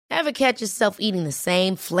Ever catch yourself eating the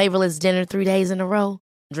same flavorless dinner 3 days in a row?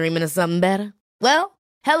 Dreaming of something better? Well,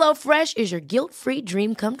 HelloFresh is your guilt-free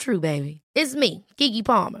dream come true, baby. It's me, Keke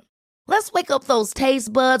Palmer. Let's wake up those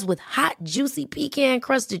taste buds with hot, juicy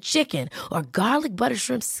pecan-crusted chicken or garlic butter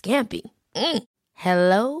shrimp scampi.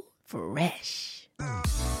 Hello Fresh.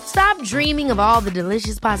 Stop dreaming of all the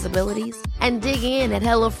delicious possibilities and dig in at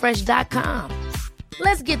HelloFresh.com.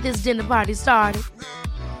 Let's get this dinner party started.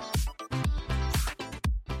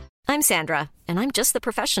 I'm Sandra, and I'm just the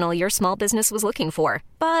professional your small business was looking for.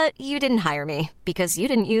 But you didn't hire me because you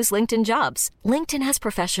didn't use LinkedIn Jobs. LinkedIn has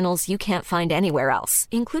professionals you can't find anywhere else,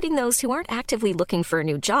 including those who aren't actively looking for a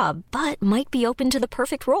new job, but might be open to the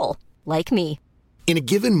perfect role, like me. In a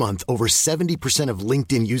given month, over 70% of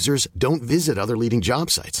LinkedIn users don't visit other leading job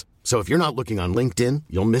sites. So if you're not looking on LinkedIn,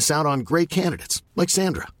 you'll miss out on great candidates like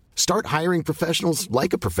Sandra. Start hiring professionals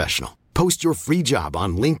like a professional. Post your free job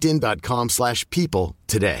on linkedin.com/people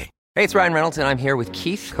today. Hey, it's Ryan Reynolds, and I'm here with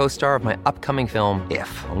Keith, co-star of my upcoming film,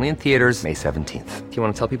 If, only in theaters May 17th. Do you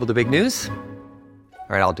want to tell people the big news?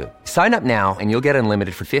 All right, I'll do it. Sign up now and you'll get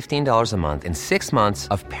unlimited for $15 a month and 6 months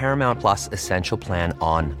of Paramount Plus Essential Plan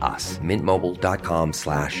on us.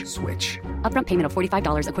 MintMobile.com/switch. Upfront payment of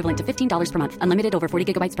 $45 equivalent to $15 per month. Unlimited over 40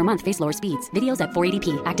 gigabytes per month. Face lower speeds. Videos at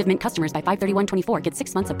 480p. Active Mint customers by 531.24 get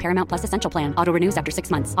 6 months of Paramount Plus Essential Plan. Auto renews after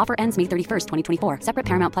 6 months. Offer ends May 31st, 2024. Separate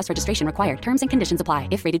Paramount Plus registration required. Terms and conditions apply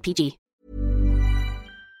if rated PG.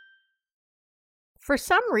 For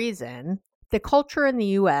some reason, the culture in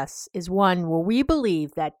the U.S. is one where we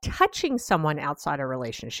believe that touching someone outside a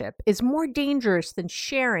relationship is more dangerous than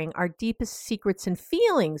sharing our deepest secrets and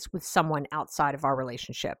feelings with someone outside of our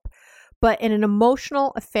relationship. But an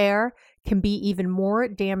emotional affair can be even more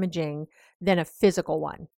damaging than a physical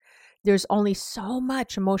one. There's only so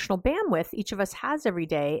much emotional bandwidth each of us has every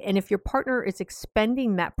day. And if your partner is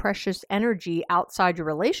expending that precious energy outside your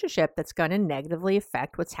relationship, that's going to negatively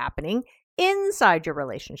affect what's happening inside your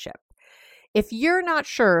relationship. If you're not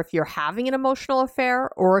sure if you're having an emotional affair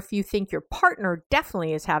or if you think your partner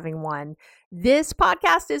definitely is having one, this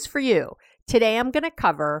podcast is for you. Today, I'm going to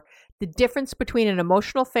cover the difference between an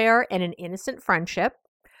emotional affair and an innocent friendship,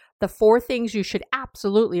 the 4 things you should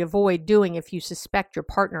absolutely avoid doing if you suspect your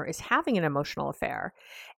partner is having an emotional affair,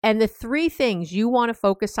 and the 3 things you want to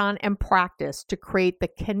focus on and practice to create the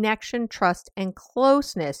connection, trust, and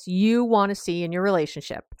closeness you want to see in your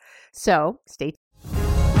relationship. So stay tuned.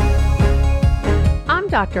 I'm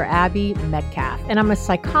Dr. Abby Medcalf, and I'm a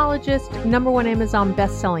psychologist, #1 Amazon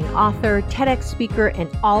bestselling author, TEDx speaker, and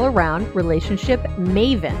all-around relationship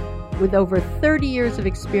maven with over 30 years of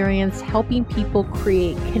experience helping people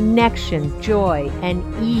create connection, joy, and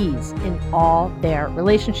ease in all their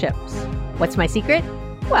relationships. What's my secret?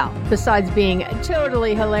 Well, besides being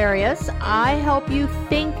totally hilarious, I help you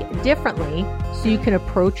think differently so you can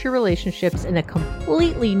approach your relationships in a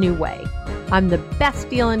completely new way. I'm the best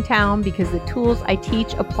deal in town because the tools I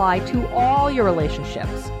teach apply to all your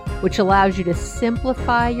relationships, which allows you to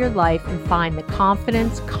simplify your life and find the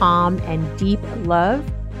confidence, calm, and deep love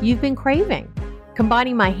you've been craving.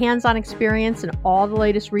 Combining my hands-on experience and all the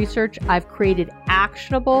latest research, I've created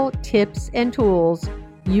actionable tips and tools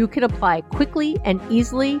you can apply quickly and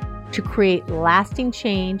easily to create lasting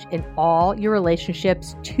change in all your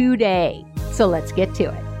relationships today. So let's get to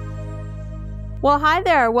it. Well, hi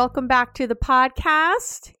there. Welcome back to the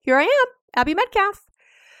podcast. Here I am, Abby Medcalf.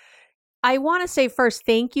 I want to say first,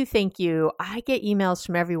 thank you. I get emails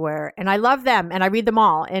from everywhere and I love them and I read them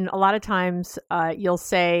all. And a lot of times you'll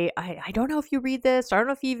say, I don't know if you read this. I don't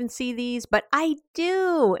know if you even see these, but I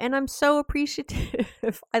do. And I'm so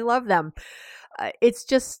appreciative. I love them. It's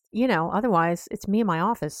just, otherwise it's me in my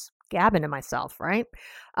office gabbing to myself, right?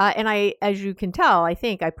 And I, as you can tell, I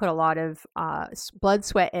think I put a lot of blood,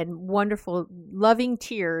 sweat, and wonderful, loving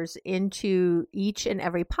tears into each and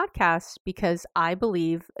every podcast because I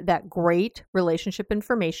believe that great relationship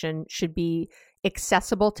information should be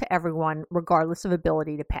accessible to everyone, regardless of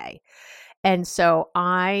ability to pay. And so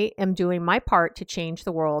I am doing my part to change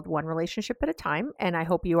the world one relationship at a time. And I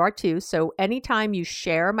hope you are too. So anytime you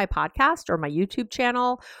share my podcast or my YouTube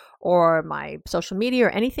channel or my social media or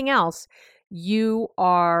anything else, you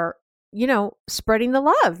are, spreading the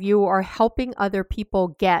love. You are helping other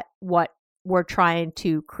people get what we're trying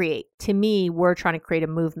to create. To me, we're trying to create a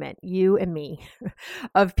movement, you and me,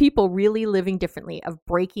 of people really living differently, of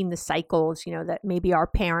breaking the cycles, that maybe our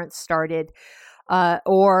parents started,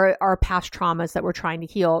 or our past traumas that we're trying to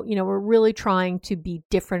heal. We're really trying to be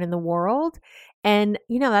different in the world. And,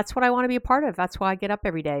 that's what I want to be a part of. That's why I get up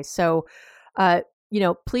every day. So,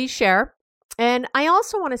 please share. And I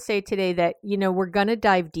also want to say today that, we're going to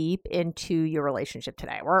dive deep into your relationship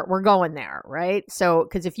today. We're going there, right? So,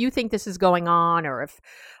 because if you think this is going on, or if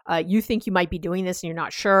you think you might be doing this and you're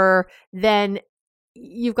not sure, then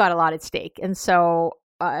you've got a lot at stake. And so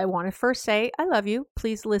I want to first say, I love you.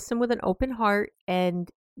 Please listen with an open heart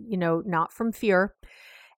and, not from fear.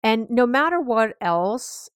 And no matter what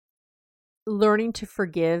else, learning to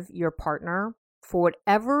forgive your partner for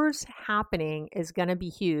whatever's happening is going to be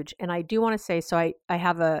huge. And I do want to say, so I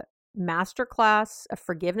have a masterclass, a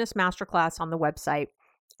forgiveness masterclass on the website,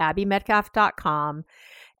 abbymedcalf.com,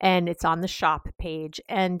 and it's on the shop page.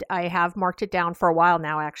 And I have marked it down for a while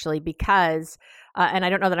now, actually, because, and I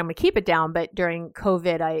don't know that I'm going to keep it down, but during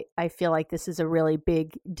COVID, I feel like this is a really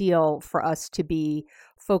big deal for us to be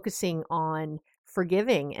focusing on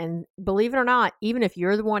forgiving. And believe it or not, even if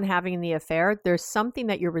you're the one having the affair, there's something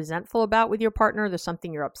that you're resentful about with your partner. There's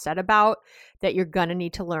something you're upset about that you're going to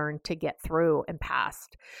need to learn to get through and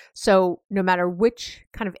past. So no matter which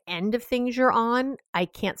kind of end of things you're on, I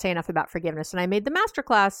can't say enough about forgiveness. And I made the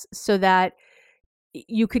masterclass so that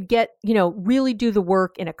you could get, really do the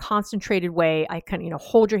work in a concentrated way. I can,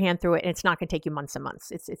 hold your hand through it, and it's not going to take you months and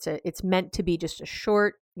months. It's meant to be just a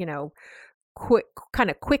short,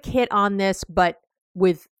 quick hit on this, but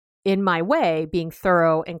with, in my way, being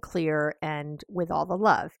thorough and clear and with all the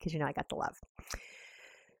love, because I got the love.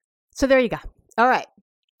 So there you go. All right.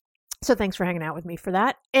 So thanks for hanging out with me for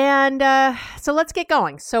that. And so let's get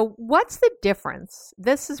going. So what's the difference?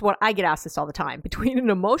 This is what I get asked this all the time, between an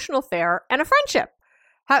emotional affair and a friendship.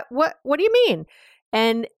 What do you mean?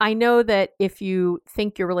 And I know that if you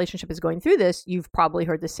think your relationship is going through this, you've probably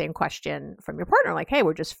heard the same question from your partner, like, hey,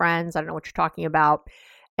 we're just friends. I don't know what you're talking about.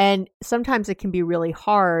 And sometimes it can be really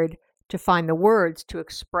hard to find the words to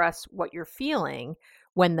express what you're feeling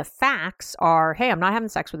when the facts are, hey, I'm not having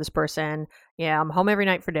sex with this person. Yeah, I'm home every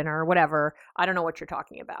night for dinner or whatever. I don't know what you're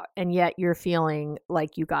talking about. And yet you're feeling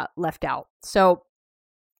like you got left out. So,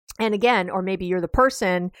 and again, or maybe you're the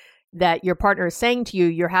person that your partner is saying to you,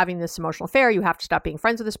 you're having this emotional affair, you have to stop being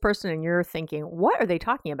friends with this person, and you're thinking, what are they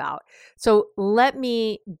talking about? So let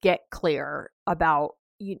me get clear about,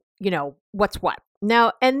 what's what.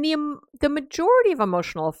 Now, and the majority of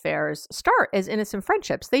emotional affairs start as innocent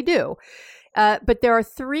friendships. They do. But there are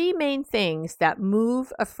three main things that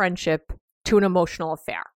move a friendship to an emotional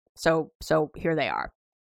affair. So here they are.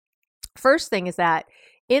 First thing is that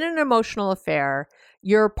in an emotional affair,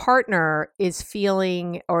 your partner is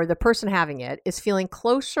feeling, or the person having it is feeling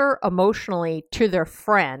closer emotionally to their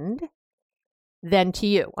friend than to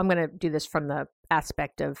you. I'm going to do this from the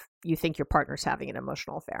aspect of you think your partner's having an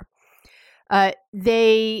emotional affair.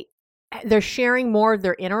 They're sharing more of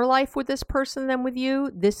their inner life with this person than with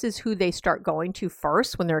you. This is who they start going to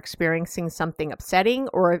first when they're experiencing something upsetting,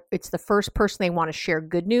 or it's the first person they want to share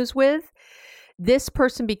good news with. This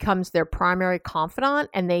person becomes their primary confidant,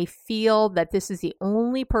 and they feel that this is the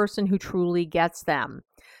only person who truly gets them.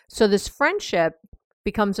 So this friendship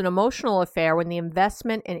becomes an emotional affair when the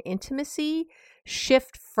investment and intimacy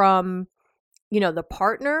shift from, the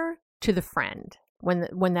partner to the friend,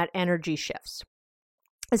 when that energy shifts.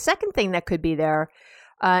 The second thing that could be there,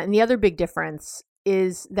 and the other big difference,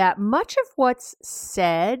 is that much of what's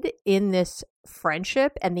said in this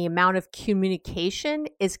friendship and the amount of communication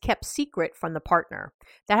is kept secret from the partner.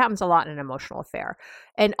 That happens a lot in an emotional affair.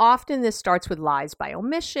 And often this starts with lies by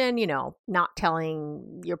omission, not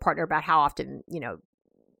telling your partner about how often,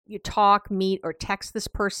 you talk, meet, or text this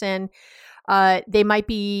person. They might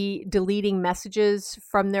be deleting messages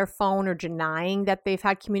from their phone or denying that they've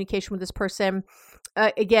had communication with this person.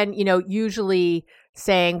 Again, usually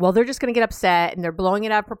saying, well, they're just going to get upset and they're blowing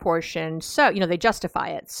it out of proportion. So, they justify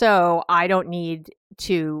it. So I don't need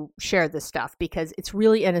to share this stuff because it's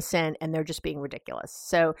really innocent and they're just being ridiculous.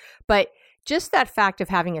 So, but just that fact of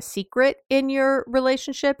having a secret in your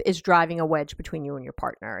relationship is driving a wedge between you and your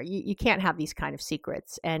partner. You can't have these kind of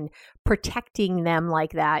secrets, and protecting them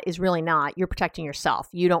like that is really not. You're protecting yourself.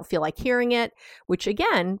 You don't feel like hearing it, which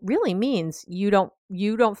again really means you don't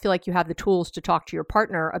feel like you have the tools to talk to your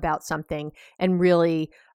partner about something and really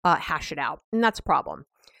hash it out. And that's a problem.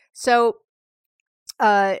 So,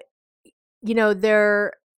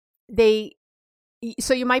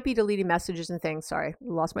 so you might be deleting messages and things. Sorry,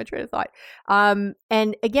 lost my train of thought.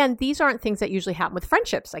 And again, these aren't things that usually happen with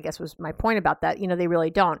friendships, I guess was my point about that. They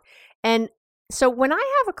really don't. And so when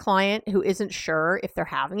I have a client who isn't sure if they're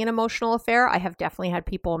having an emotional affair, I have definitely had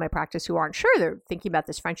people in my practice who aren't sure they're thinking about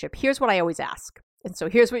this friendship. Here's what I always ask. And so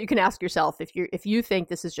here's what you can ask yourself if you think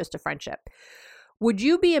this is just a friendship. Would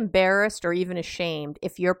you be embarrassed or even ashamed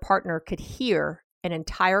if your partner could hear an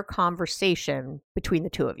entire conversation between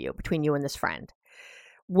the two of you, between you and this friend?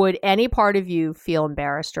 Would any part of you feel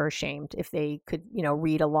embarrassed or ashamed if they could,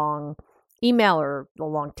 read a long email or a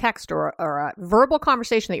long text or a verbal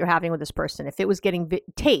conversation that you're having with this person? If it was getting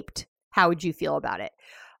taped, how would you feel about it?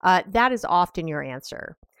 That is often your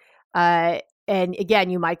answer. And again,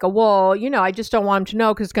 you might go, well, I just don't want them to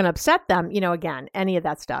know because it's going to upset them. Again, any of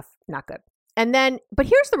that stuff, not good. And then, but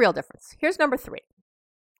here's the real difference. Here's number 3.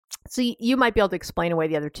 So you might be able to explain away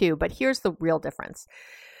the other 2, but here's the real difference.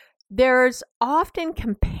 There's often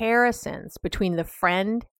comparisons between the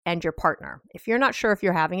friend and your partner. If you're not sure if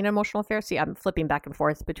you're having an emotional affair, see, I'm flipping back and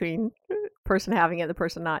forth between the person having it and the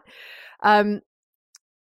person not.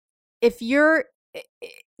 If you're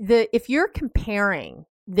comparing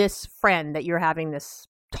this friend that you're having these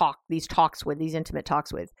intimate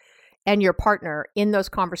talks with, and your partner in those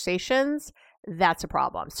conversations, that's a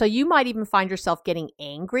problem. So you might even find yourself getting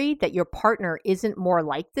angry that your partner isn't more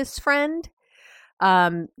like this friend.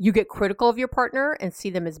 You get critical of your partner and see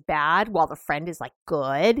them as bad while the friend is like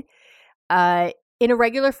good. In a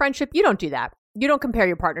regular friendship, you don't do that. You don't compare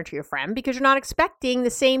your partner to your friend because you're not expecting the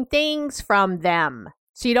same things from them.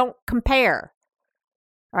 So you don't compare.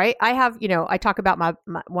 All right. I have, I talk about my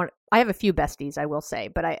one. I have a few besties, I will say,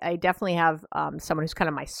 but I definitely have someone who's kind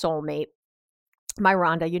of my soulmate, my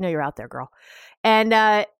Rhonda. You're out there, girl. And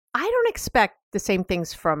I don't expect the same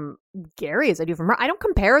things from Gary as I do from her. I don't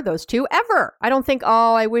compare those two ever. I don't think,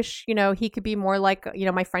 oh, I wish, he could be more like,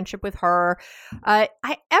 my friendship with her.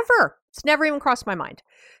 It's never even crossed my mind.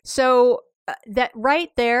 So that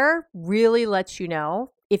right there really lets you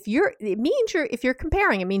know if you're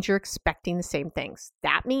comparing, it means you're expecting the same things.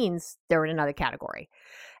 That means they're in another category.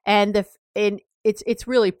 And it's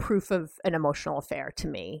really proof of an emotional affair to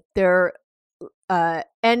me.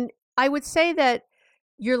 And I would say that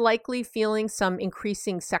you're likely feeling some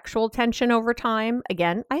increasing sexual tension over time.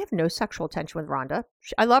 Again, I have no sexual tension with Rhonda.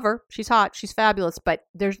 I love her. She's hot. She's fabulous. But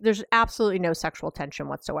there's absolutely no sexual tension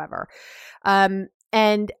whatsoever.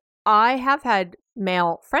 And I have had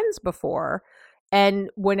male friends before, and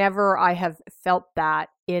whenever I have felt that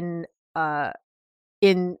in our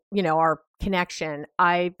connection,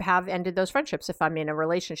 I have ended those friendships if I'm in a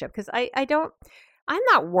relationship, because I'm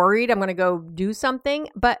not worried I'm going to go do something,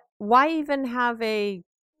 but why even have it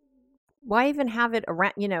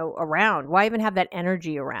around? Why even have that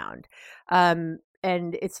energy around? And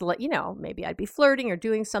it's like, maybe I'd be flirting or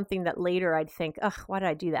doing something that later I'd think, ugh, why did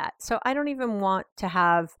I do that? So I don't even want to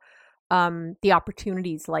have the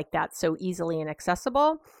opportunities like that so easily and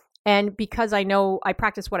accessible. And because I know I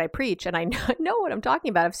practice what I preach and I know what I'm talking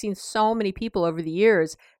about, I've seen so many people over the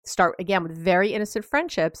years start, again, with very innocent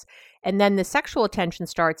friendships, and then the sexual attention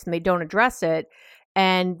starts and they don't address it,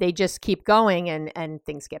 and they just keep going and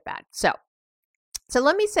things get bad. So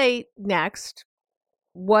let me say next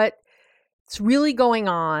what's really going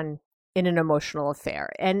on in an emotional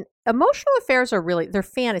affair. And emotional affairs are really, they're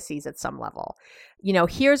fantasies at some level.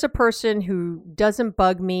 Here's a person who doesn't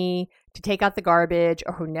bug me to take out the garbage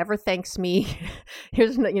or who never thanks me.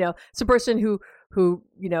 Here's, it's a person who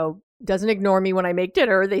doesn't ignore me when I make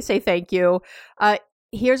dinner. They say thank you.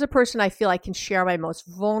 Here's a person I feel I can share my most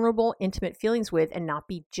vulnerable, intimate feelings with and not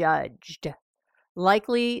be judged.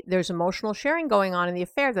 Likely there's emotional sharing going on in the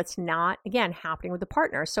affair that's not, again, happening with the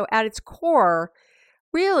partner. So at its core,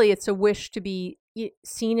 really, it's a wish to be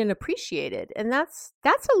seen and appreciated. And that's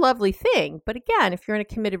a lovely thing. But again, if you're in a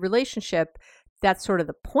committed relationship, that's sort of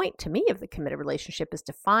the point to me of the committed relationship, is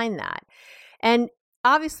to find that. And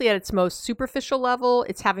obviously at its most superficial level,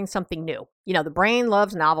 it's having something new. The brain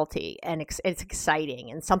loves novelty, and it's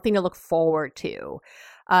exciting and something to look forward to.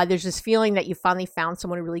 There's this feeling that you finally found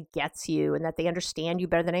someone who really gets you and that they understand you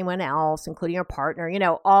better than anyone else, including your partner,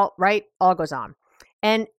 all goes on.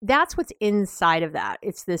 And that's what's inside of that.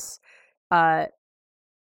 It's this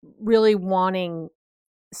really wanting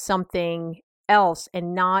something else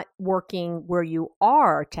and not working where you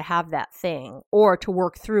are to have that thing or to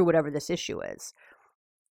work through whatever this issue is.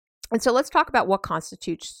 And so let's talk about what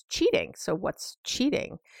constitutes cheating. So what's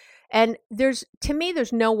cheating? And there's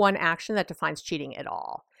no one action that defines cheating at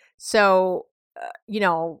all. So,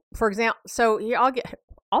 for example, so here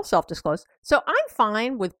I'll self-disclose. So I'm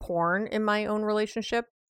fine with porn in my own relationship.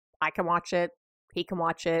 I can watch it. He can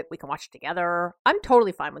watch it. We can watch it together. I'm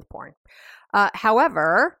totally fine with porn.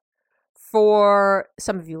 However, for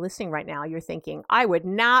some of you listening right now, you're thinking, I would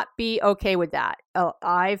not be okay with that.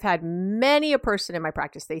 I've had many a person in my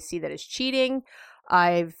practice, they see that as cheating.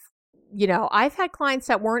 I've had clients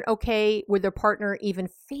that weren't okay with their partner even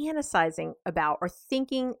fantasizing about or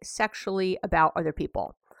thinking sexually about other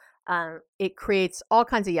people. It creates all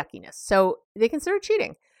kinds of yuckiness. So they consider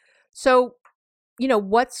cheating. So,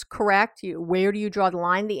 what's correct? Where do you draw the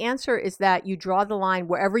line? The answer is that you draw the line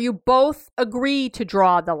wherever you both agree to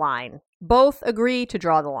draw the line. Both agree to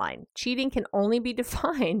draw the line. Cheating can only be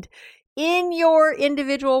defined in your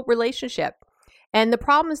individual relationship. And the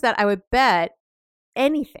problem is that I would bet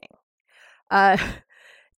anything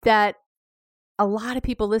that a lot of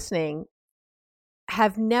people listening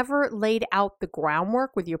have never laid out the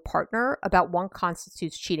groundwork with your partner about what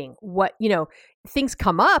constitutes cheating. Things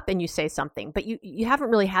come up and you say something, but you haven't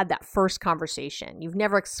really had that first conversation. You've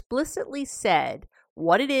never explicitly said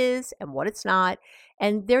what it is and what it's not.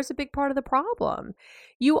 And there's a big part of the problem.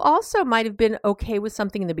 You also might have been okay with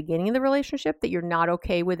something in the beginning of the relationship that you're not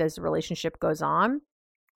okay with as the relationship goes on.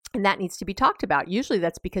 And that needs to be talked about. Usually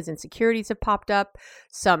that's because insecurities have popped up,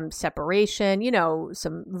 some separation,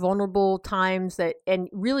 some vulnerable times and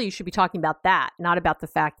really you should be talking about that, not about the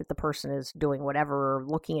fact that the person is doing whatever, or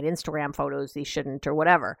looking at Instagram photos they shouldn't or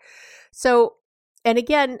whatever. So, and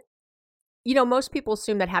again, most people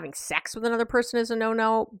assume that having sex with another person is a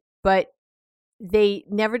no-no, but they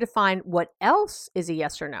never define what else is a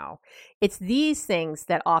yes or no. It's these things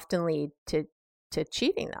that often lead to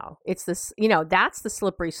cheating, though. It's this, that's the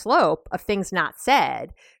slippery slope of things not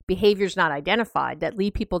said, behaviors not identified that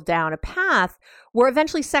lead people down a path where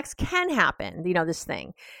eventually sex can happen, this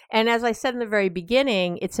thing. And as I said in the very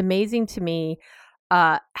beginning, it's amazing to me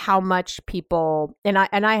how much people, and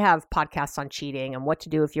I have podcasts on cheating and what to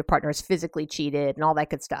do if your partner is physically cheated and all that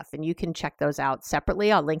good stuff. And you can check those out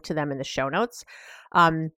separately. I'll link to them in the show notes.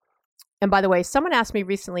 And by the way, someone asked me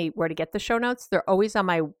recently where to get the show notes. They're always on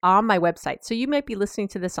my website. So you might be listening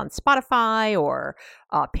to this on Spotify or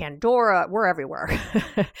Pandora. We're everywhere.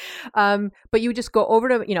 But you just go over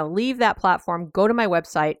to, leave that platform, go to my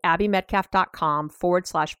website,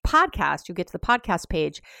 abbymedcalf.com/podcast. You get to the podcast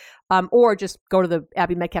page, or just go to the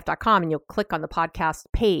abbymedcalf.com and you'll click on the podcast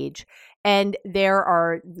page. And there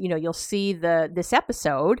are, you'll see this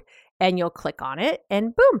episode. And you'll click on it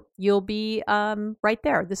and boom, you'll be right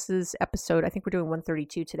there. This is episode, I think we're doing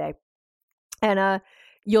 132 today. And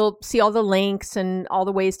you'll see all the links and all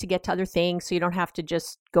the ways to get to other things so you don't have to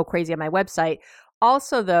just go crazy on my website.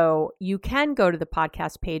 Also, though, you can go to the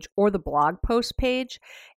podcast page or the blog post page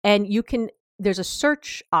and there's a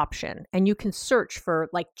search option and you can search for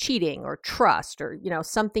like cheating or trust or,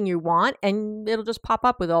 something you want and it'll just pop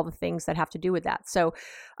up with all the things that have to do with that. So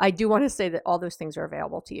I do want to say that all those things are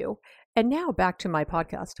available to you. And now back to my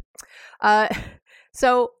podcast.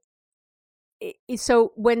 So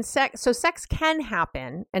sex can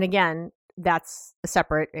happen. And again, that's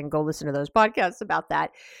separate and go listen to those podcasts about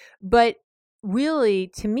that. But really,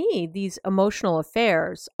 to me, these emotional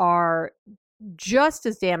affairs are just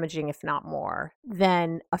as damaging, if not more,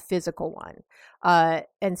 than a physical one.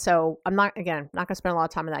 And so I'm not going to spend a lot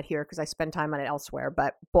of time on that here because I spend time on it elsewhere,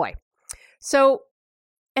 but boy. So,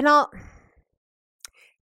 in the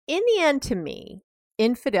end, to me,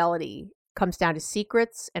 infidelity comes down to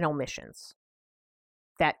secrets and omissions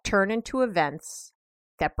that turn into events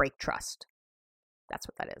that break trust. That's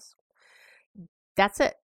what that is. That's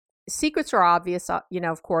it. Secrets are obvious,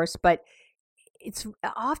 of course, but it's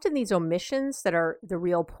often these omissions that are the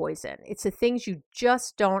real poison. It's the things you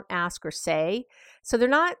just don't ask or say. So they're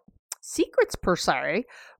not secrets per se,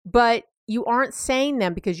 but you aren't saying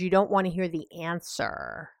them because you don't want to hear the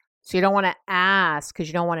answer. So you don't want to ask because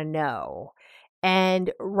you don't want to know.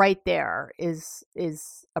 And right there is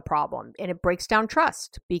a problem. And it breaks down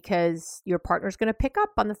trust because your partner's going to pick up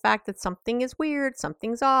on the fact that something is weird,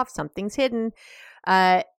 something's off, something's hidden.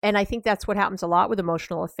 And I think that's what happens a lot with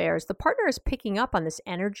emotional affairs. The partner is picking up on this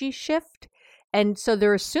energy shift. And so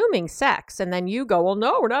they're assuming sex. And then you go, well,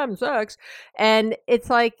 no, we're not having sex. And it's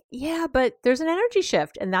like, yeah, but there's an energy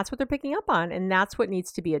shift. And that's what they're picking up on. And that's what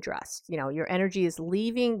needs to be addressed. Your energy is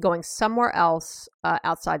leaving, going somewhere else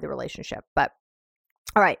outside the relationship. But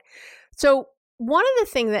all right. So one of the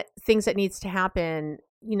things that needs to happen,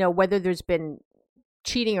 whether there's been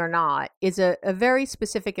cheating or not, is a very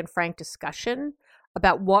specific and frank discussion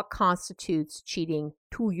about what constitutes cheating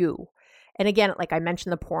to you. And again, like I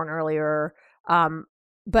mentioned the porn earlier,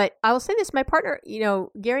 but I will say this, my partner,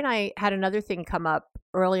 Gary and I had another thing come up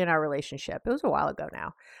early in our relationship. It was a while ago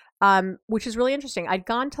now, which is really interesting. I'd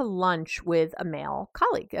gone to lunch with a male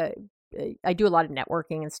colleague. I do a lot of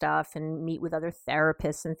networking and stuff and meet with other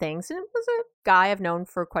therapists and things. And it was a guy I've known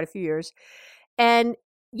for quite a few years. And,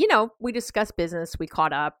 we discussed business. We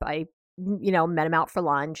caught up. I, met him out for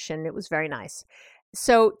lunch and it was very nice.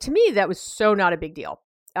 So to me, that was so not a big deal.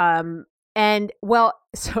 So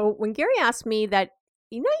when Gary asked me that,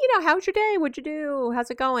 how's your day? What'd you do?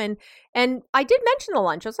 How's it going? And I did mention the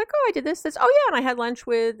lunch. I was like, oh, I did this. Oh yeah. And I had lunch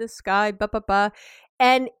with this guy,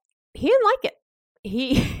 And he didn't like it.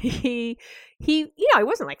 he, I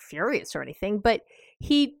wasn't like furious or anything, but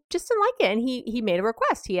he just didn't like it. And he made a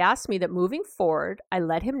request. He asked me that moving forward, I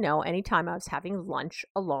let him know anytime I was having lunch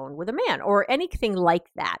alone with a man or anything like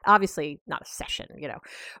that. Obviously not a session,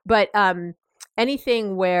 but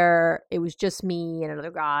anything where it was just me and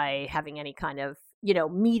another guy having any kind of,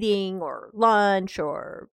 meeting or lunch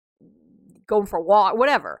or going for a walk,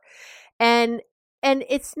 whatever. And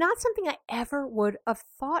it's not something I ever would have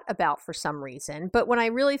thought about for some reason. But when I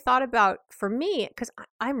really thought about, for me, because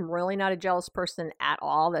I'm really not a jealous person at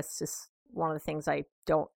all. That's just one of the things I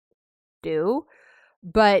don't do.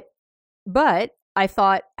 But I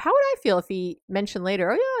thought, how would I feel if he mentioned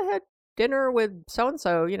later, oh yeah, I had dinner with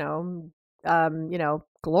so-and-so,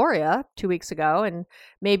 Gloria 2 weeks ago, and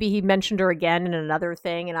maybe he mentioned her again in another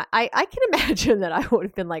thing, and I can imagine that I would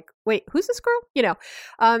have been like, wait, who's this girl?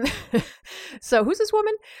 So who's this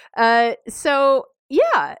woman? So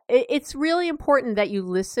yeah, it's really important that you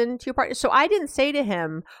listen to your partner. So I didn't say to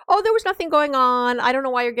him, oh, there was nothing going on, I don't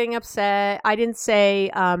know why you're getting upset. I didn't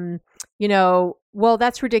say, well,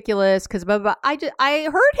 that's ridiculous because blah, blah, blah. I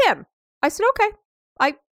heard him. I said, okay,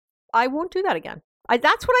 I won't do that again.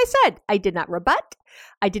 That's what I said. I did not rebut.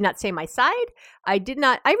 I did not say my side. I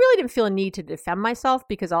really didn't feel a need to defend myself,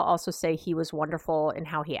 because I'll also say he was wonderful in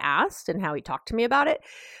how he asked and how he talked to me about it,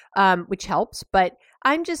 which helps. But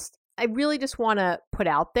I really just want to put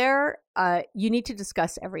out there, you need to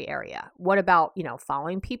discuss every area. What about,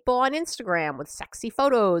 following people on Instagram with sexy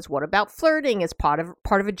photos? What about flirting as part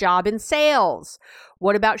of a job in sales?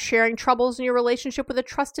 What about sharing troubles in your relationship with a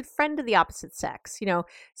trusted friend of the opposite sex?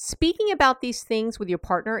 Speaking about these things with your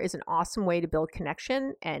partner is an awesome way to build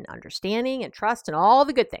connection and understanding and trust and all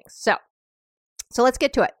the good things. So let's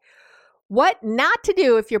get to it. What not to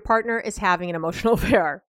do if your partner is having an emotional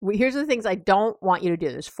affair. Here's the things I don't want you to do.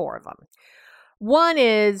 There's 4 of them. One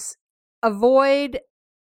is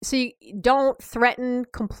so you don't threaten,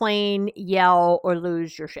 complain, yell, or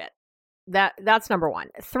lose your shit. That's number 1.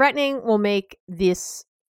 Threatening will make this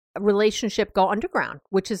relationship go underground,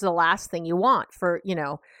 which is the last thing you want for,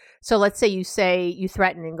 so let's say you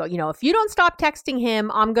threaten and go, if you don't stop texting him,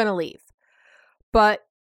 I'm going to leave. But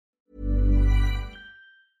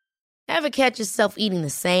Ever catch yourself eating the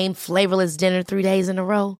same flavorless dinner 3 days in a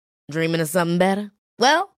row? Dreaming of something better?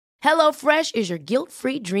 Well, HelloFresh is your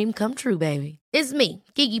guilt-free dream come true, baby. It's me,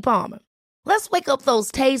 Keke Palmer. Let's wake up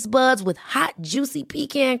those taste buds with hot, juicy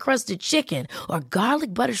pecan-crusted chicken or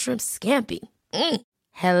garlic butter shrimp scampi.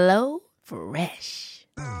 Hello Fresh.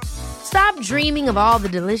 Stop dreaming of all the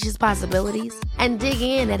delicious possibilities and dig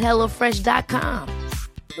in at HelloFresh.com.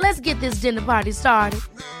 Let's get this dinner party started.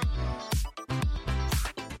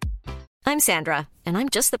 I'm Sandra, and I'm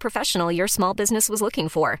just the professional your small business was looking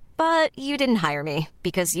for. But you didn't hire me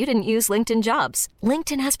because you didn't use LinkedIn Jobs.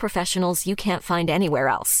 LinkedIn has professionals you can't find anywhere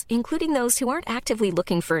else, including those who aren't actively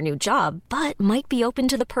looking for a new job, but might be open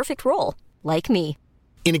to the perfect role, like me.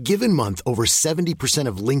 In a given month, over 70%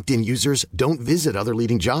 of LinkedIn users don't visit other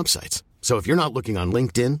leading job sites. So if you're not looking on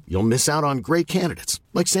LinkedIn, you'll miss out on great candidates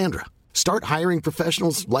like Sandra. Start hiring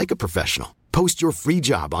professionals like a professional. Post your free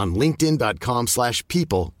job on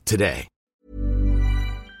linkedin.com/people today.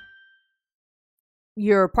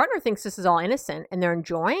 Your partner thinks this is all innocent and they're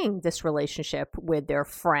enjoying this relationship with their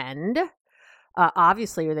friend,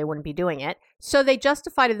 obviously, or they wouldn't be doing it. So they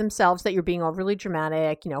justify to themselves that you're being overly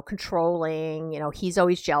dramatic, controlling, he's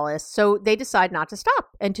always jealous. So they decide not to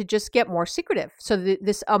stop and to just get more secretive. So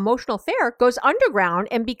this emotional affair goes underground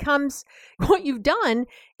and becomes, what you've done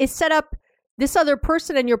is set up this other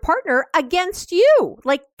person and your partner against you.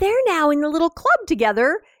 Like they're now in a little club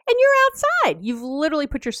together and you're outside. You've literally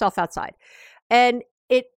put yourself outside. And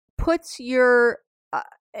it puts your,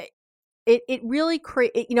 it really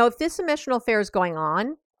creates, if this emotional affair is going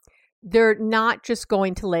on, they're not just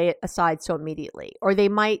going to lay it aside so immediately, or they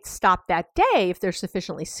might stop that day if they're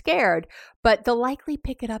sufficiently scared, but they'll likely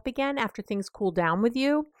pick it up again after things cool down with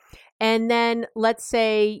you. And then let's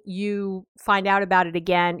say you find out about it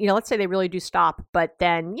again, let's say they really do stop, but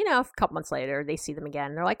then, a couple months later, they see them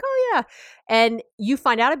again. And they're like, oh yeah. And you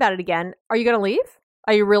find out about it again. Are you going to leave?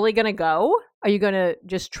 Are you really going to go? Are you going to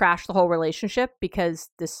just trash the whole relationship because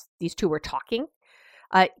these two were talking?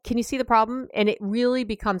 Can you see the problem? And it really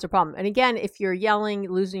becomes a problem. And again, if you're yelling,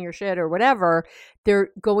 losing your shit or whatever, they're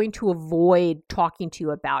going to avoid talking to you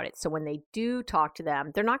about it. So when they do talk to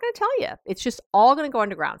them, they're not going to tell you. It's just all going to go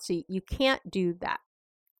underground. So you can't do that.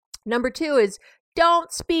 Number 2 is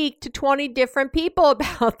don't speak to 20 different people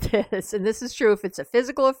about this. And this is true if it's a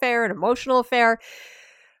physical affair, an emotional affair.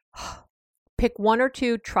 Pick 1 or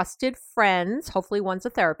 2 trusted friends, hopefully one's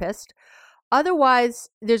a therapist, Otherwise,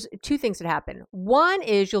 there's two things that happen. One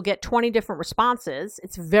is you'll get 20 different responses.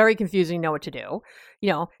 It's very confusing to know what to do.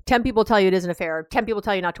 10 people tell you it is an affair. 10 people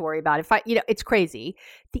tell you not to worry about it. It's crazy.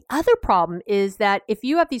 The other problem is that if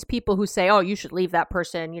you have these people who say, oh, you should leave that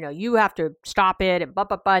person, you have to stop it and blah,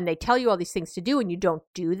 blah, blah, and they tell you all these things to do and you don't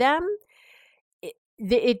do them,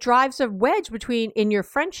 it drives a wedge in your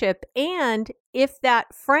friendship. And if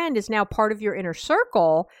that friend is now part of your inner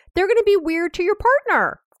circle, they're going to be weird to your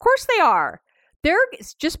partner. Of course they are.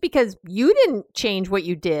 Just because you didn't change what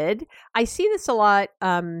you did. I see this a lot.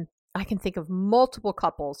 I can think of multiple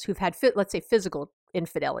couples who've had, let's say, physical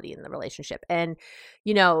infidelity in the relationship. And,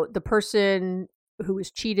 the person who was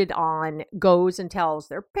cheated on goes and tells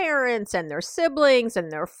their parents and their siblings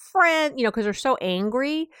and their friend, because they're so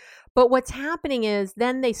angry. But what's happening is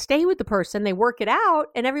then they stay with the person, they work it out,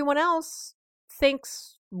 and everyone else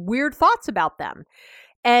thinks weird thoughts about them.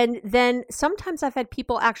 And then sometimes I've had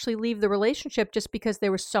people actually leave the relationship just because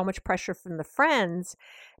there was so much pressure from the friends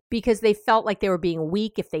because they felt like they were being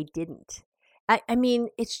weak if they didn't. I mean,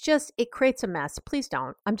 it creates a mess. Please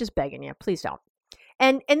don't. I'm just begging you. Please don't.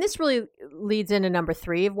 And this really leads into number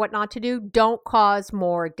 3 of what not to do. Don't cause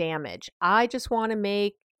more damage. I just want to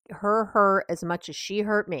make her hurt as much as she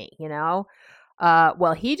hurt me,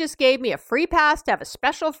 well, he just gave me a free pass to have a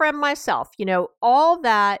special friend myself. All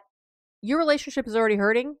that. Your relationship is already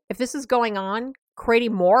hurting. If this is going on,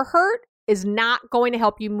 creating more hurt is not going to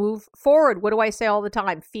help you move forward. What do I say all the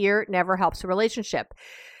time? Fear never helps a relationship.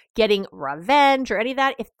 Getting revenge or any of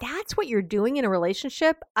that, if that's what you're doing in a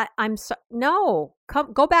relationship, no.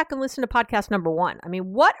 Go back and listen to podcast number 1. I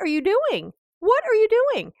mean, what are you doing? What are you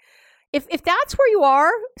doing? If that's where you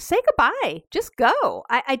are, say goodbye. Just go.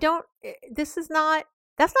 That's not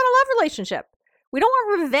a love relationship. We don't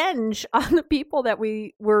want revenge on the people that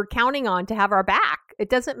we were counting on to have our back. It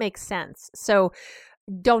doesn't make sense. So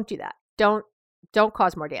don't do that. Don't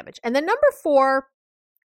cause more damage. And then number 4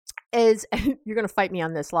 is, you're going to fight me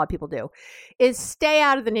on this, a lot of people do, is stay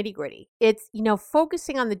out of the nitty gritty. It's,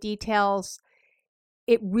 focusing on the details.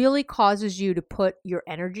 It really causes you to put your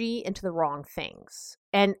energy into the wrong things.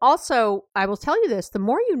 And also, I will tell you this, the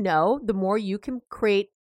more you know, the more you can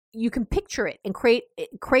picture it and create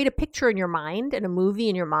a picture in your mind and a movie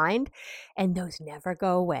in your mind, and those never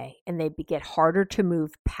go away and they get harder to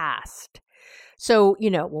move past. So,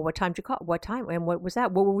 well, what time did you call? What time? And what was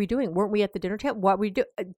that? What were we doing? Weren't we at the dinner table? What we do?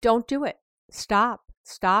 Don't do it. Stop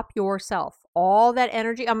yourself. All that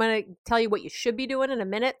energy. I'm going to tell you what you should be doing in a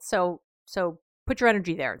minute. So put your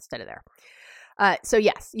energy there instead of there. So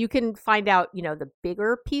yes, you can find out, the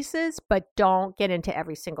bigger pieces, but don't get into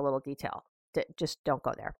every single little detail. Just don't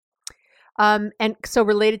go there. And so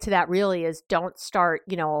related to that really is don't start,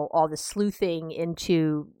 all the sleuthing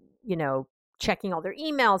into, checking all their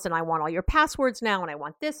emails and I want all your passwords now and I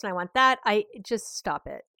want this and I want that. Just stop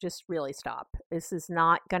it. Just really stop. This is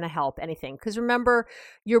not going to help anything. Because remember,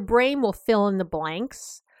 your brain will fill in the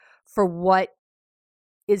blanks for what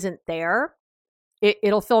isn't there.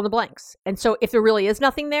 It'll fill in the blanks. And so if there really is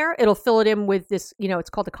nothing there, it'll fill it in with this, it's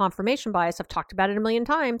called the confirmation bias. I've talked about it a million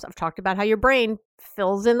times. I've talked about how your brain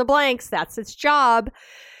fills in the blanks. That's its job.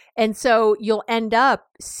 And so you'll end up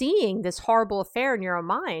seeing this horrible affair in your own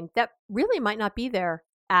mind that really might not be there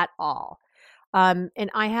at all. And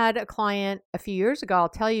I had a client a few years ago, I'll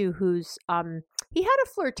tell you, who's he had a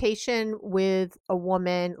flirtation with a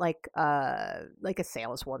woman, like a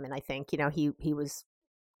saleswoman, I think. He was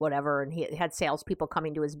whatever, and he had salespeople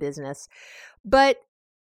coming to his business, but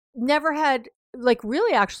never had,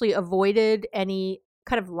 really actually avoided any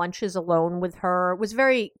kind of lunches alone with her, was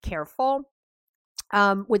very careful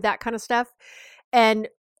with that kind of stuff, and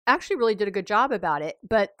actually really did a good job about it.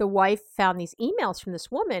 But the wife found these emails from this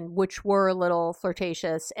woman, which were a little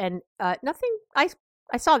flirtatious and nothing.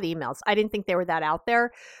 I saw the emails. I didn't think they were that out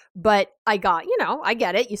there, but I got, I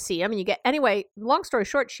get it. You see him and anyway, long story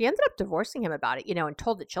short, she ended up divorcing him about it, and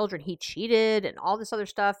told the children he cheated and all this other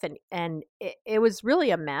stuff. And it was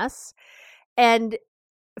really a mess. And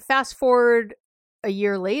fast forward a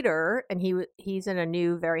year later, and he's in a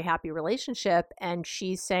new, very happy relationship. And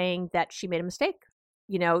she's saying that she made a mistake.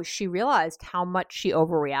 She realized how much she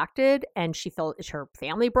overreacted and she felt her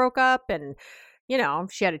family broke up and,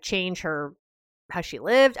 she had to change how she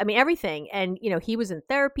lived. I mean, everything. And, he was in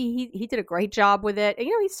therapy. He did a great job with it. And,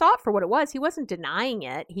 he saw it for what it was. He wasn't denying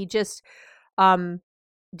it. He just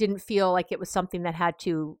didn't feel like it was something that had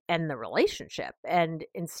to end the relationship. And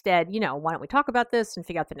instead, why don't we talk about this and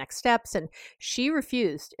figure out the next steps? And she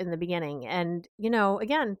refused in the beginning. And,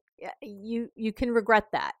 again, you can regret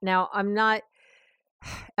that. Now, I'm not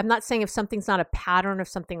saying if something's not a pattern of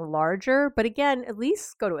something larger, but again, at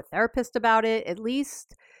least go to a therapist about it. At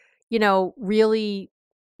least, really,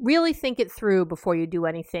 really think it through before you do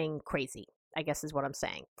anything crazy, I guess is what I'm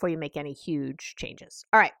saying, before you make any huge changes.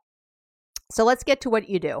 All right. So let's get to what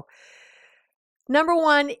you do. Number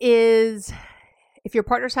one is, if your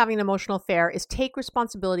partner's having an emotional affair, is take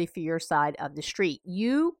responsibility for your side of the street.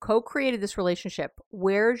 You co-created this relationship.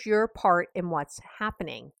 Where's your part in what's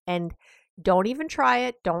happening? And don't even try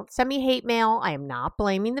it. Don't send me hate mail. I am not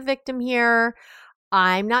blaming the victim here.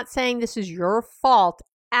 I'm not saying this is your fault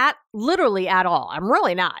literally at all. I'm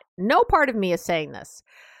really not. No part of me is saying this.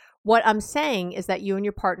 What I'm saying is that you and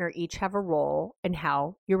your partner each have a role in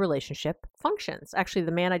how your relationship functions. Actually,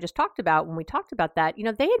 the man I just talked about, when we talked about that,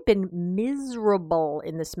 they had been miserable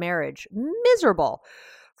in this marriage, miserable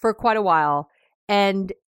for quite a while,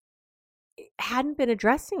 and hadn't been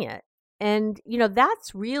addressing it. And,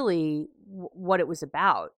 that's really what it was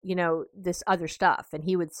about, this other stuff. And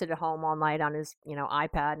he would sit at home all night on his,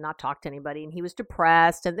 iPad, not talk to anybody. And he was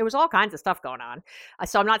depressed, and there was all kinds of stuff going on.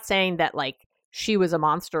 So I'm not saying that she was a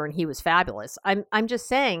monster and he was fabulous. I'm just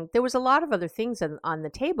saying there was a lot of other things on the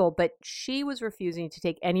table, but she was refusing to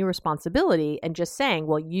take any responsibility and just saying,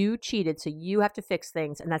 well, you cheated, so you have to fix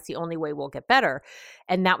things, and that's the only way we'll get better.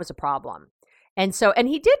 And that was a problem. And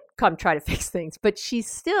he did come try to fix things, but she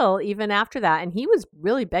still, even after that, and he was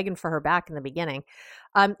really begging for her back in the beginning,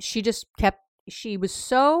 she was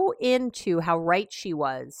so into how right she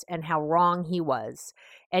was and how wrong he was,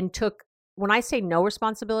 and took, when I say no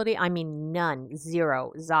responsibility, I mean none,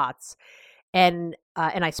 zero, zotz. And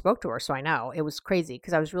I spoke to her, so I know. It was crazy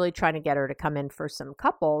because I was really trying to get her to come in for some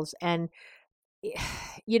couples. And,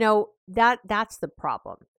 that's the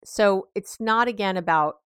problem. So it's not, again,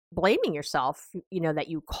 about blaming yourself, that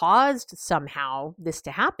you caused somehow this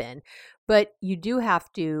to happen, but you do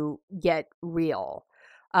have to get real.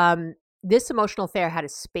 This emotional affair had a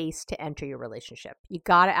space to enter your relationship. You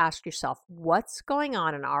got to ask yourself, what's going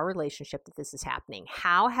on in our relationship that this is happening?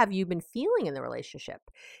 How have you been feeling in the relationship?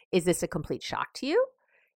 Is this a complete shock to you?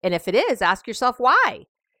 And if it is, ask yourself why.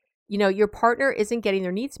 Your partner isn't getting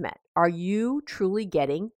their needs met. Are you truly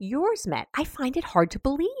getting yours met? I find it hard to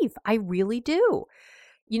believe. I really do.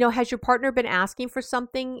 Has your partner been asking for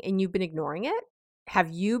something and you've been ignoring it?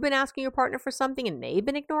 Have you been asking your partner for something and they've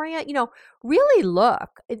been ignoring it? Really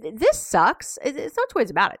look. This sucks. It's not two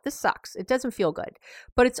ways about it. This sucks. It doesn't feel good.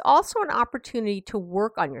 But it's also an opportunity to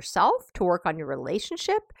work on yourself, to work on your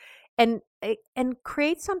relationship, and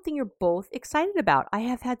create something you're both excited about. I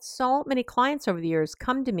have had so many clients over the years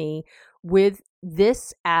come to me with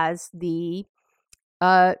this as the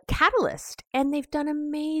catalyst, and they've done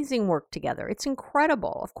amazing work together. It's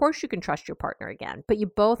incredible. Of course, you can trust your partner again, but you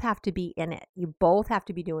both have to be in it. You both have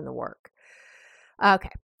to be doing the work. Okay.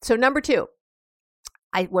 So number two,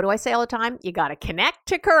 what do I say all the time? You got to connect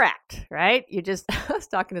to correct, right? I was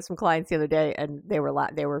talking to some clients the other day, and they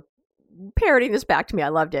were parroting this back to me. I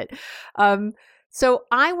loved it. So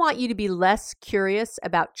I want you to be less curious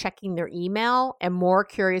about checking their email and more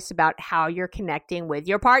curious about how you're connecting with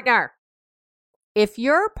your partner. If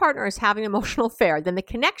your partner is having an emotional affair, then the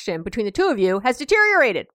connection between the two of you has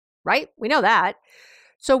deteriorated, right? We know that.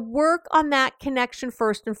 So work on that connection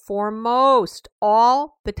first and foremost.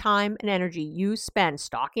 All the time and energy you spend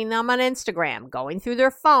stalking them on Instagram, going through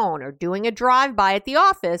their phone, or doing a drive-by at the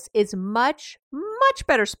office is much, much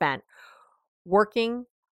better spent working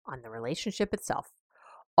on the relationship itself.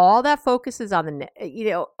 All that focus is on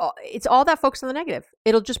it's all that focus on the negative.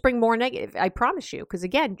 It'll just bring more negative, I promise you, because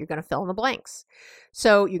again, you're going to fill in the blanks.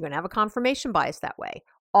 So you're going to have a confirmation bias that way.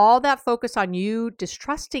 All that focus on you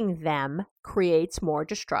distrusting them creates more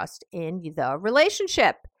distrust in the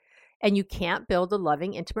relationship. And you can't build a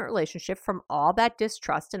loving, intimate relationship from all that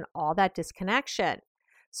distrust and all that disconnection.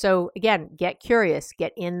 So again, get curious,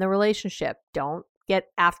 get in the relationship. Don't get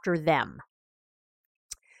after them.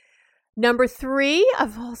 Number three,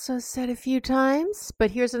 I've also said a few times,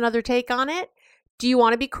 but here's another take on it. Do you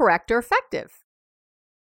want to be correct or effective?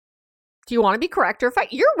 Do you want to be correct or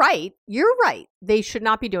effective? You're right. You're right. They should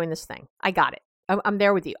not be doing this thing. I got it. I'm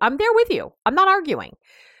there with you. I'm there with you. I'm not arguing.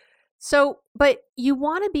 So, but you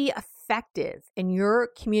want to be effective in your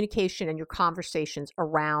communication and your conversations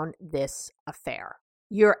around this affair.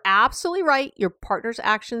 You're absolutely right. Your partner's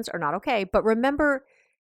actions are not okay. But remember,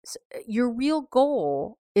 your real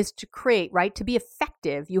goal is to create, right? To be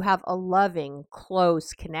effective, you have a loving,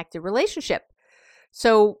 close, connected relationship.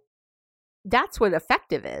 So that's what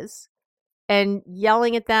effective is. And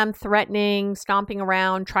yelling at them, threatening, stomping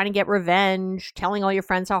around, trying to get revenge, telling all your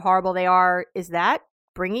friends how horrible they are, is that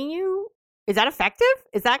effective?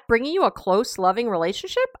 Is that bringing you a close, loving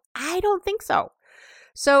relationship? I don't think so.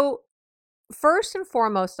 So first and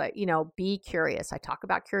foremost, be curious. I talk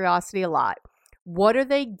about curiosity a lot. What are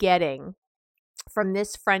they getting from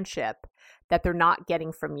this friendship that they're not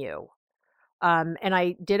getting from you? And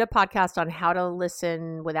I did a podcast on how to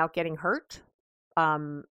listen without getting hurt,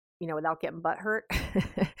 without getting butt hurt.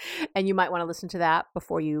 And you might want to listen to that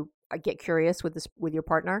before you get curious with your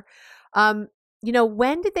partner.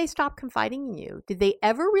 When did they stop confiding in you? Did they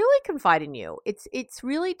ever really confide in you? It's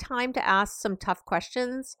really time to ask some tough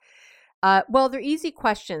questions. Well, they're easy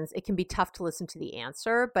questions. It can be tough to listen to the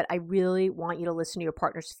answer, but I really want you to listen to your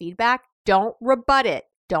partner's feedback. Don't rebut it.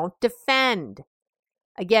 Don't defend.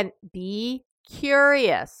 Again, be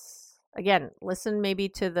curious. Again, listen maybe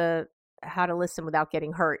to the How to Listen Without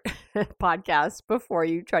Getting Hurt podcast before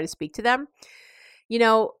you try to speak to them.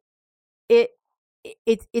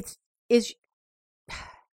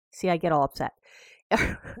 See, I get all upset.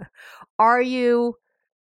 Are you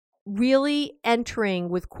really entering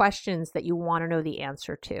with questions that you want to know the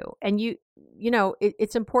answer to? And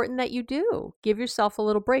it's important that you do. Give yourself a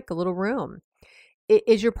little break, a little room.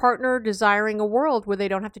 Is your partner desiring a world where they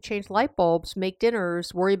don't have to change light bulbs, make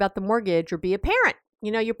dinners, worry about the mortgage, or be a parent?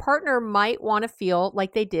 Your partner might want to feel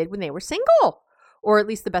like they did when they were single, or at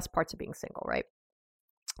least the best parts of being single, right?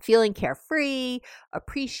 Feeling carefree,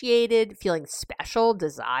 appreciated, feeling special,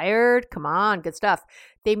 desired. Come on, good stuff.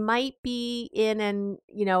 They might be in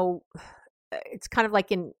it's kind of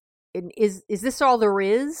like is this all there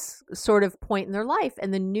is sort of point in their life.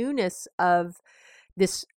 And the newness of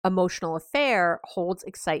this emotional affair holds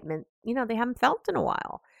excitement, they haven't felt in a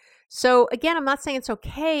while. So again, I'm not saying it's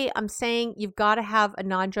okay. I'm saying you've got to have a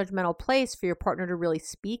non-judgmental place for your partner to really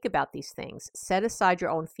speak about these things. Set aside your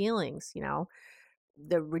own feelings,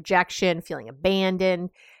 the rejection, feeling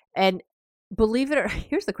abandoned. And believe it or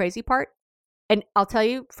here's the crazy part. And I'll tell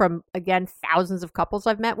you from, again, thousands of couples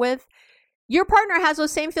I've met with, your partner has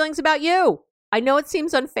those same feelings about you. I know it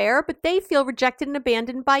seems unfair, but they feel rejected and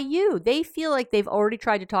abandoned by you. They feel like they've already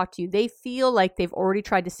tried to talk to you. They feel like they've already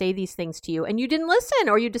tried to say these things to you, and you didn't listen,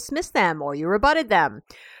 or you dismissed them, or you rebutted them,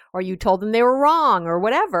 or you told them they were wrong, or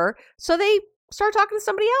whatever. So they start talking to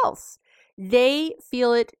somebody else. They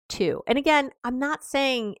feel it too. And again, I'm not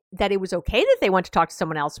saying that it was okay that they went to talk to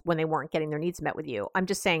someone else when they weren't getting their needs met with you. I'm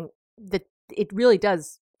just saying that it really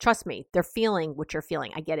does, trust me, they're feeling what you're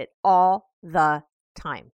feeling. I get it all the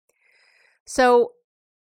time. So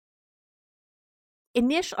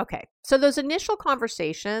those initial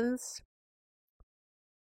conversations,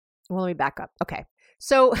 well, let me back up. Okay.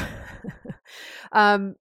 So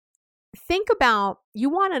think about, you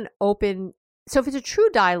want an open, so if it's a true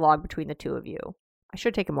dialogue between the two of you, I should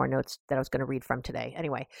have taken more notes that I was going to read from today.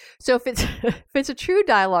 Anyway, so if it's a true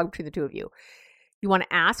dialogue between the two of you, you want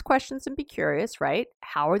to ask questions and be curious, right?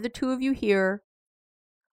 How are the two of you here?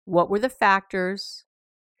 What were the factors?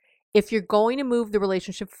 If you're going to move the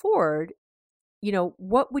relationship forward,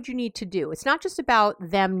 what would you need to do? It's not just about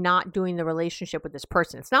them not doing the relationship with this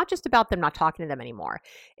person. It's not just about them not talking to them anymore.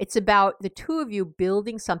 It's about the two of you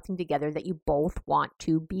building something together that you both want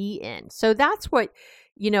to be in. So that's what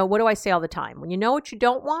do I say all the time? When you know what you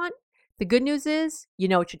don't want, the good news is you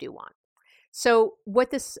know what you do want. So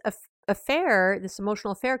what this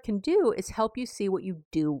emotional affair can do is help you see what you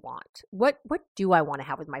do want. What do I want to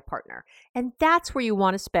have with my partner? And that's where you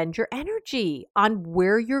want to spend your energy, on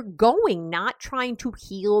where you're going, not trying to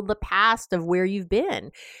heal the past of where you've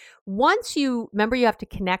been. Once you have to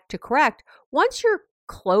connect to correct. Once you're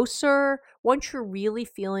closer, once you're really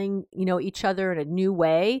feeling, each other in a new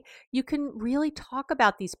way, you can really talk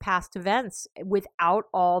about these past events without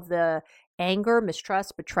all the anger,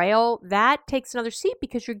 mistrust, betrayal. That takes another seat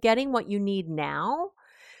because you're getting what you need now.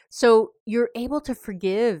 So you're able to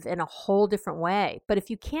forgive in a whole different way. But if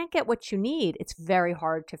you can't get what you need, it's very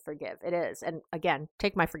hard to forgive. It is. And again,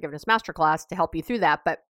 take my forgiveness masterclass to help you through that.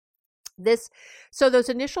 But so those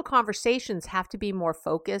initial conversations have to be more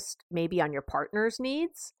focused maybe on your partner's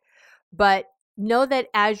needs, but know that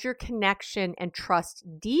as your connection and trust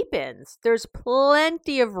deepens, there's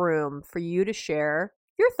plenty of room for you to share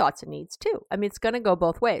your thoughts and needs too. I mean, it's going to go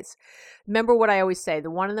both ways. Remember what I always say,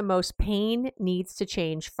 the one in the most pain needs to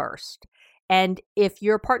change first. And if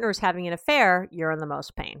your partner is having an affair, you're in the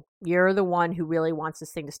most pain. You're the one who really wants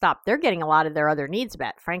this thing to stop. They're getting a lot of their other needs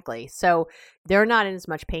met, frankly. So they're not in as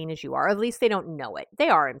much pain as you are. At least they don't know it. They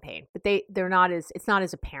are in pain, but it's not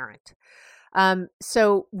as apparent.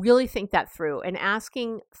 So really think that through, and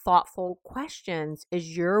asking thoughtful questions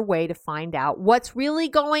is your way to find out what's really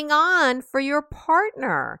going on for your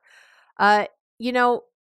partner.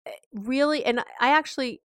 Really, and I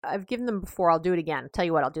actually I've given them before. I'll do it again. Tell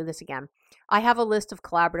you what, I'll do this again. I have a list of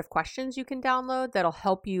collaborative questions you can download that'll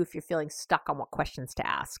help you if you're feeling stuck on what questions to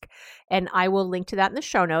ask. And I will link to that in the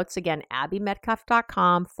show notes. Again,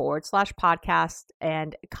 abbymedcalf.com/podcast.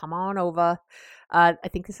 And come on over. I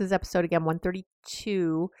think this is episode, again,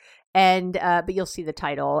 132. And but you'll see the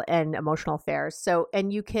title and Emotional Affairs. So,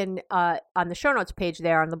 and you can on the show notes page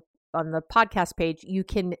there, on the podcast page, you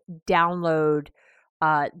can download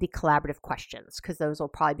the collaborative questions, because those will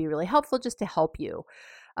probably be really helpful just to help you.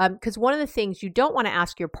 Because one of the things, you don't want to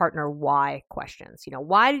ask your partner why questions.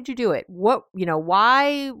 Why did you do it? What,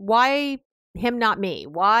 why him, not me?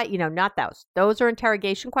 Why, not those. Those are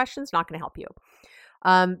interrogation questions, not going to help you.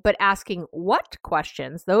 But asking what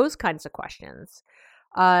questions, those kinds of questions,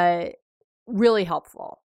 really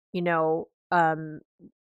helpful. What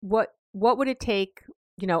would it take,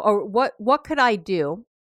 or what could I do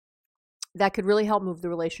that could really help move the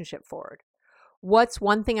relationship forward? What's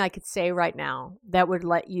one thing I could say right now that would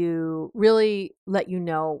really let you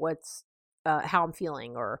know what's how I'm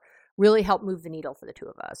feeling, or really help move the needle for the two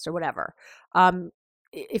of us, or whatever.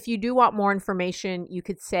 If you do want more information, you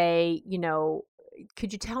could say,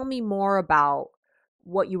 could you tell me more about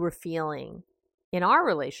what you were feeling in our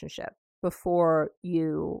relationship before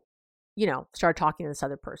you started talking to this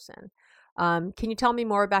other person? Can you tell me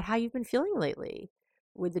more about how you've been feeling lately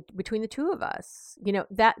between the two of us?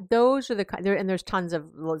 Those are the kind, and there's tons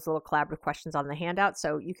of those little collaborative questions on the handout,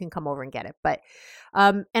 so you can come over and get it. But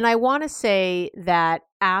and I want to say that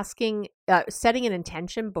setting an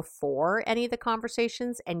intention before any of the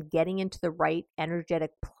conversations and getting into the right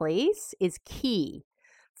energetic place is key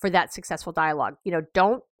for that successful dialogue.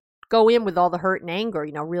 Don't go in with all the hurt and anger.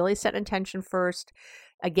 Really set intention first,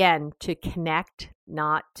 again, to connect,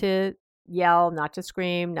 not to yell, not to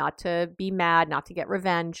scream, not to be mad, not to get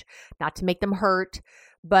revenge, not to make them hurt,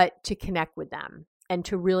 but to connect with them and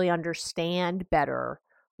to really understand better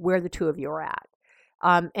where the two of you are at.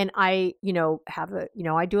 And I,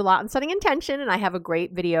 I do a lot on setting intention, and I have a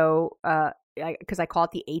great video, because I call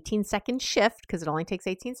it the 18-second shift, because it only takes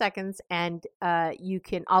 18 seconds. And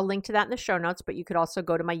I'll link to that in the show notes, but you could also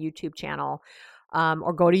go to my YouTube channel,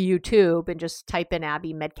 or go to YouTube and just type in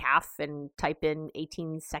Abby Medcalf and type in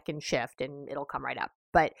 18-second shift, and it'll come right up.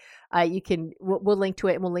 But we'll link to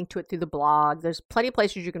it, and we'll link to it through the blog. There's plenty of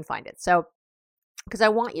places you can find it. So, because I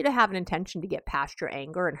want you to have an intention to get past your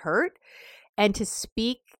anger and hurt, and to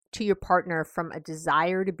speak to your partner from a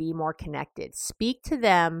desire to be more connected. Speak to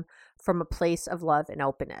them from a place of love and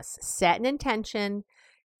openness. Set an intention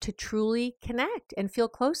to truly connect and feel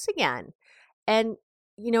close again. And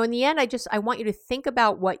in the end, I want you to think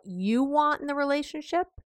about what you want in the relationship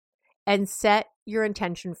and set your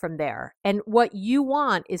intention from there. And what you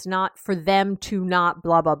want is not for them to not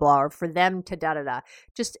blah, blah, blah, or for them to da, da, da.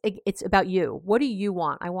 Just, it's about you. What do you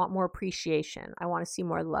want? I want more appreciation. I want to see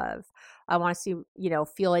more love. I want to see,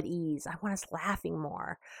 feel at ease. I want us laughing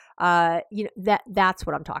more. That's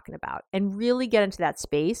what I'm talking about. And really get into that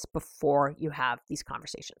space before you have these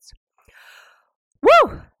conversations.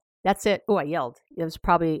 Woo! That's it. Oh, I yelled. It was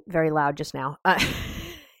probably very loud just now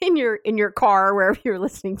in your car, wherever you're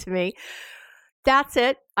listening to me. That's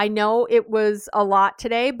it. I know it was a lot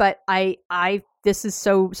today, but this is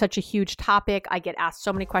such a huge topic. I get asked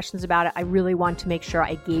so many questions about it. I really want to make sure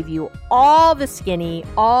I gave you all the skinny,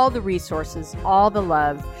 all the resources, all the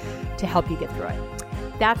love to help you get through it.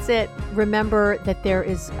 That's it. Remember that there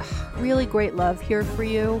is really great love here for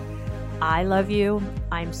you. I love you.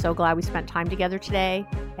 I'm so glad we spent time together today,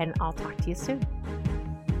 and I'll talk to you soon.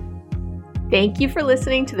 Thank you for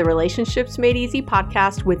listening to the Relationships Made Easy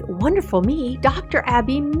podcast with wonderful me, Dr.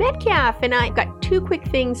 Abby Medcalf. And I've got two quick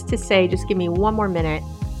things to say. Just give me one more minute.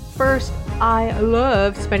 First, I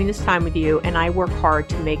love spending this time with you, and I work hard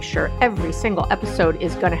to make sure every single episode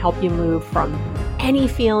is going to help you move from any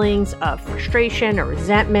feelings of frustration or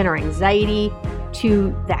resentment or anxiety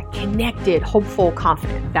to that connected, hopeful,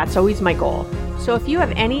 confident. That's always my goal. So if you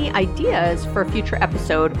have any ideas for a future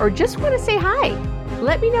episode, or just want to say hi,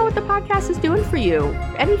 let me know what the podcast is doing for you.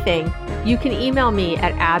 Anything, you can email me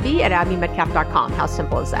at abby@abbymedcalf.com. How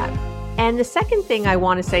simple is that? And the second thing I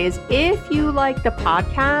want to say is, if you like the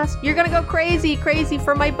podcast, you're going to go crazy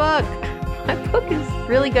for my book. My book is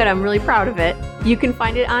really good. I'm really proud of it. You can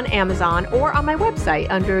find it on Amazon or on my website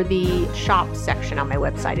under the shop section on my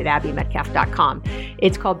website at abbymedcalf.com.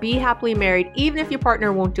 It's called Be Happily Married, Even If Your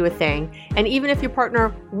Partner Won't Do a Thing. And even if your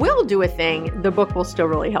partner will do a thing, the book will still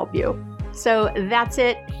really help you. So that's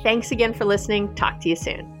it. Thanks again for listening. Talk to you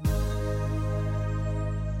soon.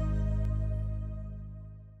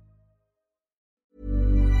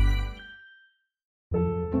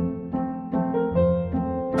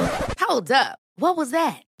 Hold up. What was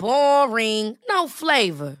that? Boring. No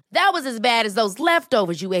flavor. That was as bad as those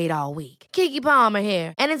leftovers you ate all week. Keke Palmer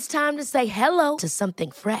here, and it's time to say hello to something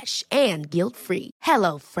fresh and guilt-free.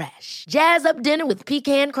 Hello Fresh. Jazz up dinner with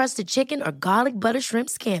pecan-crusted chicken or garlic butter shrimp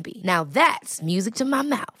scampi. Now that's music to my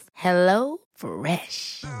mouth. Hello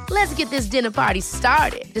Fresh. Let's get this dinner party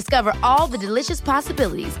started. Discover all the delicious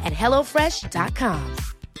possibilities at hellofresh.com.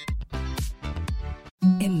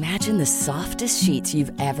 Imagine the softest sheets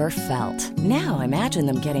you've ever felt. Now imagine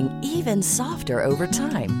them getting even softer over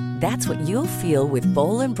time. That's what you'll feel with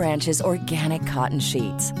Boll & Branch's organic cotton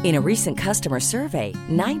sheets. In a recent customer survey,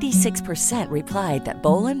 96% replied that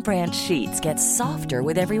Boll & Branch sheets get softer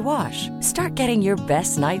with every wash. Start getting your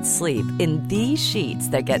best night's sleep in these sheets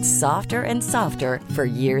that get softer and softer for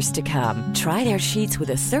years to come. Try their sheets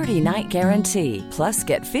with a 30-night guarantee. Plus,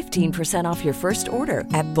 get 15% off your first order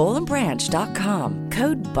at bollandbranch.com.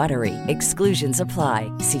 Code BUTTERY. Exclusions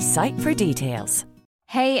apply. See site for details.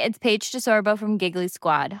 Hey, it's Paige DeSorbo from Giggly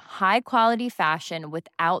Squad. High quality fashion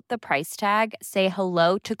without the price tag. Say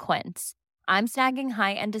hello to Quince. I'm snagging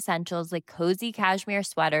high-end essentials like cozy cashmere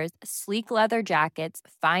sweaters, sleek leather jackets,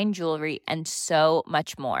 fine jewelry, and so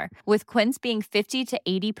much more. With Quince being 50 to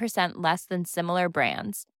 80% less than similar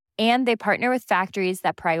brands. And they partner with factories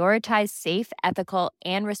that prioritize safe, ethical,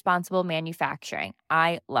 and responsible manufacturing.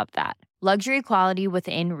 I love that. Luxury quality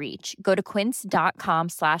within reach. Go to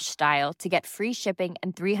quince.com/style to get free shipping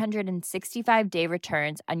and 365-day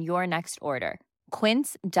returns on your next order.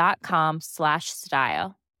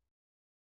 Quince.com/style.